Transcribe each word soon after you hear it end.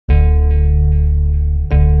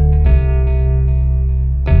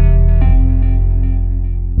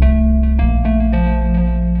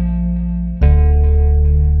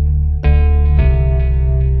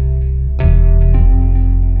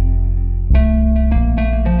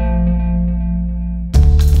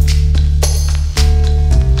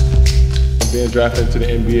drafted into the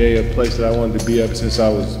NBA, a place that I wanted to be ever since I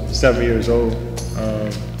was 7 years old.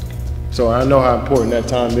 So I know how important that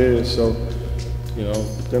time is. So, you know,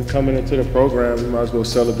 them coming into the program, we might as well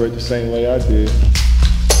celebrate the same way I did.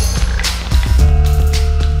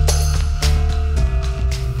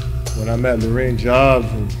 When I met Lorraine Jobs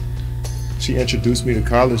and she introduced me to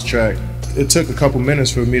college track, it took a couple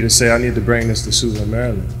minutes for me to say I need to bring this to Susan,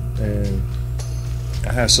 Maryland. And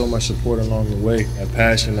I had so much support along the way, that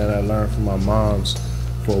passion that I learned from my mom's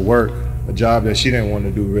for work, a job that she didn't want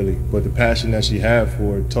to do really, but the passion that she had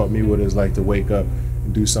for it taught me what it's like to wake up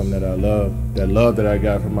and do something that I love. That love that I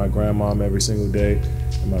got from my grandmom every single day,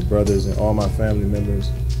 and my brothers and all my family members.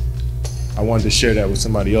 I wanted to share that with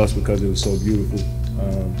somebody else because it was so beautiful.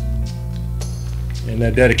 And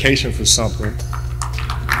that dedication for something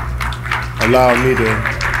allowed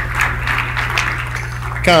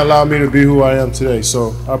me to be who I am today.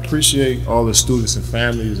 So I appreciate all the students and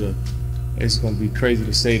families. It's gonna be crazy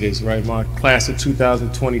to say this, right? My class of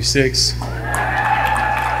 2026.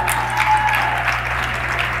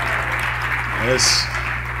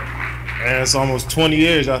 It's almost 20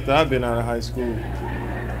 years after I've been out of high school.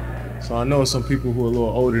 So I know some people who are a little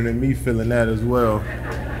older than me feeling that as well.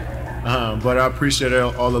 But I appreciate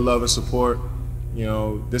all the love and support. You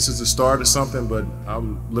know, this is the start of something, but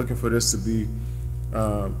I'm looking for this to be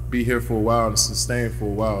here for a while and sustain for a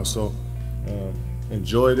while. So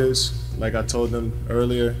enjoy this. Like I told them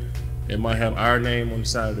earlier, it might have our name on the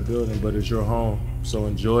side of the building, but it's your home. So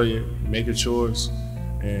enjoy it, make it yours,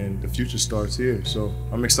 and the future starts here. So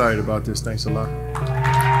I'm excited about this. Thanks a lot.